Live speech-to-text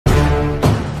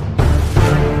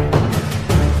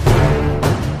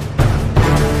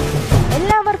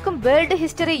World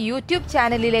history YouTube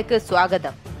ചാനലിലേക്ക്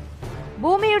സ്വാഗതം.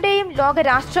 ഭൂമിയുടെയും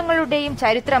ലോകരാഷ്ട്രങ്ങളുടെയും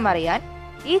ചരിത്രം അറിയാൻ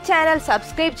ഈ ചാനൽ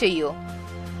സബ്സ്ക്രൈബ് ചെയ്യൂ.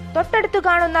 തൊട്ടടുത്ത്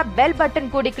കാണുന്ന ബെൽ ബട്ടൺ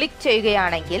കൂടി ക്ലിക്ക്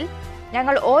ചെയ്യുകയാണെങ്കിൽ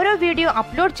ഞങ്ങൾ ഓരോ വീഡിയോ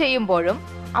അപ്ലോഡ് ചെയ്യുമ്പോഴും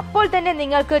അപ്പോൾ തന്നെ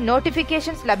നിങ്ങൾക്ക്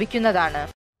നോട്ടിഫിക്കേഷൻസ് ലഭിക്കുന്നതാണ്.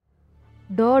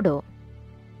 ഡോഡോ,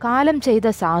 കാലം ചെയ്ത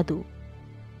സാധു.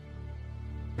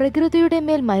 പ്രകൃതിയുടെ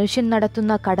മേൽ മനുഷ്യൻ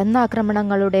നടത്തുന്ന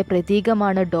കടന്നാക്രമണങ്ങളുടെ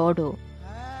പ്രതീകമാണ് ഡോഡോ.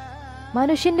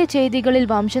 മനുഷ്യന്റെ ചെയ്തികളിൽ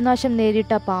വംശനാശം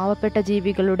നേരിട്ട പാവപ്പെട്ട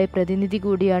ജീവികളുടെ പ്രതിനിധി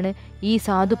കൂടിയാണ് ഈ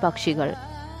സാധു പക്ഷികൾ.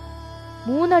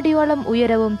 3 അടിയോളം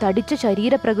ഉയരവും തടിച്ച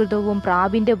ശരീരപ്രകൃതവും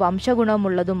പ്രാവിന്റെ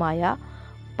വംശഗുണമുള്ളതുമായ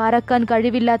പറക്കാൻ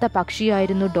കഴിവില്ലാത്ത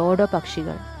പക്ഷിയായിരുന്നു ഡോഡോ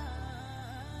പക്ഷികൾ.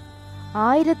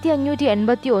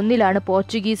 1581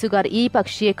 പോർച്ചുഗീസുകാർ ഈ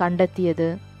പക്ഷിയെ കണ്ടെത്തിയത്.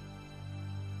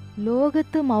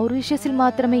 ലോകത്ത് മൗറീഷ്യസിൽ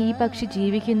മാത്രമേ ഈ പക്ഷി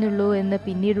ജീവിക്കുന്നുള്ളൂ എന്ന്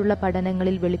പിന്നീടുള്ള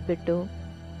പഠനങ്ങളിൽ വെളിപ്പെട്ടു.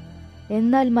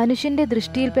 എന്നാൽ മനുഷ്യന്റെ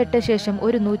ദൃഷ്ടിയിൽപ്പെട്ട ശേഷം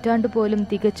 1 നൂറ്റാണ്ട് പോലും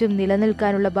തികച്ചും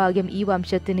നിലനിൽക്കാനുള്ള ഭാഗ്യം ഈ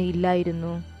വംശത്തിന്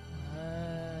ഇല്ലായിരുന്നു.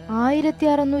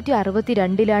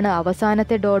 1662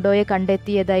 അവസാനത്തെ ഡോഡോയെ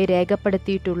കണ്ടെത്തിയതായി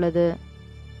രേഖപ്പെടുത്തിയിട്ടുള്ളത്.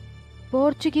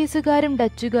 പോർച്ചുഗീസുകാരും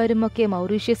ഡച്ചുകാരുമൊക്കെ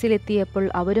മൗറീഷ്യസിലെത്തിയപ്പോൾ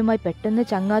അവരുമായി പെട്ടെന്ന്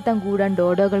ചങ്ങാത്തം കൂടാൻ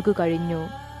ഡോഡോകൾക്ക് കഴിഞ്ഞു.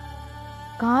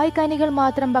 കായ്കനികൾ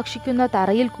മാത്രം ഭക്ഷിക്കുന്ന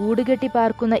തറയിൽ കൂടുകെട്ടി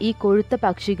പാർക്കുന്ന ഈ കൊഴുത്ത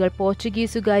പക്ഷികൾ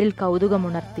പോർച്ചുഗീസുകാരിൽ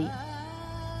കൗതുകമുണർത്തി.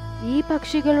 ഈ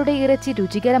പക്ഷികളുടെ ഇറച്ചി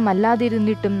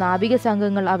രുചികരമല്ലാതിരുന്നിട്ടും നാവിക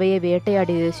സംഘങ്ങൾ അവയെ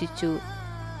വേട്ടയാടി രസിച്ചു.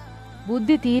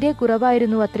 ബുദ്ധി തീരെ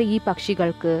കുറവായിരുന്നു അത്ര ഈ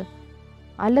പക്ഷികൾക്ക്.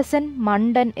 അലസൻ,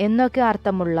 മണ്ടൻ എന്നൊക്കെ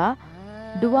അർത്ഥമുള്ള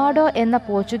ഡുവാഡോ എന്ന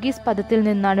പോർച്ചുഗീസ് പദത്തിൽ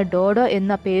നിന്നാണ് ഡോഡോ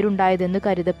എന്ന പേരുണ്ടായതെന്ന്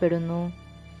കരുതപ്പെടുന്നു.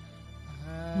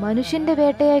 മനുഷ്യന്റെ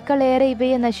വേട്ടയേക്കാൾ ഏറെ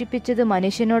ഇവയെ നശിപ്പിച്ചത്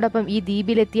മനുഷ്യനോടൊപ്പം ഈ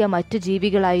ദ്വീപിലെത്തിയ മറ്റു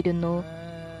ജീവികളായിരുന്നു.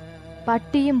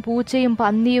 പട്ടിയും പൂച്ചയും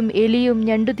പന്നിയും എലിയും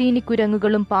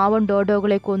ഞണ്ടുതീനിക്കുരങ്ങുകളും പാവം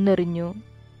ഡോഡോകളെ കൊന്നെറിഞ്ഞു.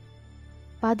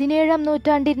 17-ാം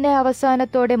നൂറ്റാണ്ടിന്റെ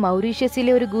അവസാനത്തോടെ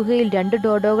മൗറീഷ്യസിലെ ഒരു ഗുഹയിൽ 2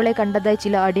 ഡോഡോകളെ കണ്ടതായി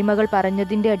ചില അടിമകൾ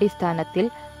പറഞ്ഞതിന്റെ അടിസ്ഥാനത്തിൽ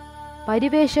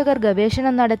പരിവേഷകർ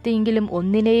ഗവേഷണം നടത്തിയെങ്കിലും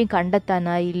ഒന്നിനെയും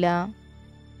കണ്ടെത്താനായില്ല.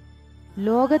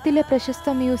 ലോകത്തിലെ പ്രശസ്ത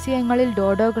മ്യൂസിയങ്ങളിൽ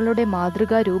ഡോഡോകളുടെ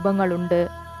മാതൃകാ രൂപങ്ങളുണ്ട്.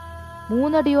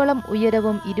 3 അടിയോളം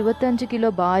ഉയരവും 25 കിലോ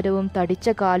ഭാരവും തടിച്ച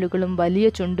കാലുകളും വലിയ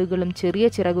ചുണ്ടുകളും ചെറിയ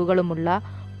ചിറകുകളുമുള്ള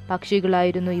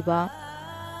പക്ഷികളായിരുന്നു ഇവ.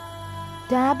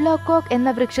 ടാബ്ലോകോക്ക് എന്ന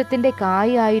വൃക്ഷത്തിന്റെ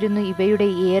കായായിരുന്നു ഇവയുടെ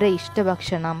ഏറെ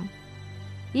ഇഷ്ടഭക്ഷണം.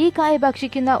 ഈ കായ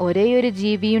ഭക്ഷിക്കുന്ന ഒരേയൊരു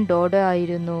ജീവിയും ഡോഡോ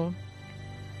ആയിരുന്നു.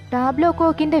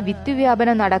 ടാബ്ലോകോക്കിന്റെ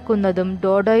വിത്തുവ്യാപനം നടക്കുന്നതും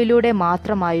ഡോഡോയിലൂടെ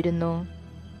മാത്രമായിരുന്നു.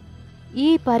 ഈ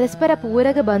പരസ്പര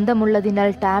പൂരക ബന്ധമുള്ളതിനാൽ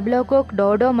ടാബ്ലോകോക്ക്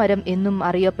ഡോഡോ മരം എന്നും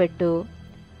അറിയപ്പെട്ടു.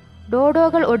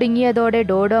 ഡോഡോകൾ ഒടുങ്ങിയതോടെ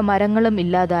ഡോഡോ മരങ്ങളും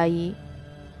ഇല്ലാതായി.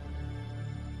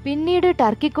 പിന്നീട്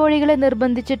ടർക്കി കോഴികളെ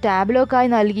നിർബന്ധിച്ച് ടാബ്ലോക്കായി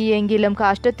നൽകിയെങ്കിലും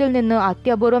കാഷ്ടത്തിൽ നിന്ന്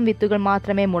അത്യപൂർവം വിത്തുകൾ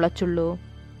മാത്രമേ മുളച്ചുള്ളൂ.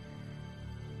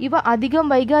 ഇവ അധികം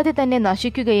വൈകാതെ തന്നെ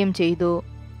നശിക്കുകയും ചെയ്തു.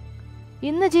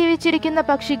 ഇന്ന് ജീവിച്ചിരിക്കുന്ന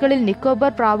പക്ഷികളിൽ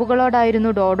നിക്കോബാർ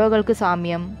പ്രാവുകളോടായിരുന്നു ഡോഡോകൾക്ക്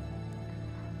സാമ്യം.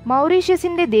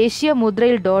 മൗറീഷ്യസിന്റെ ദേശീയ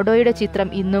മുദ്രയിൽ ഡോഡോയുടെ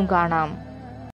ചിത്രം ഇന്നും കാണാം.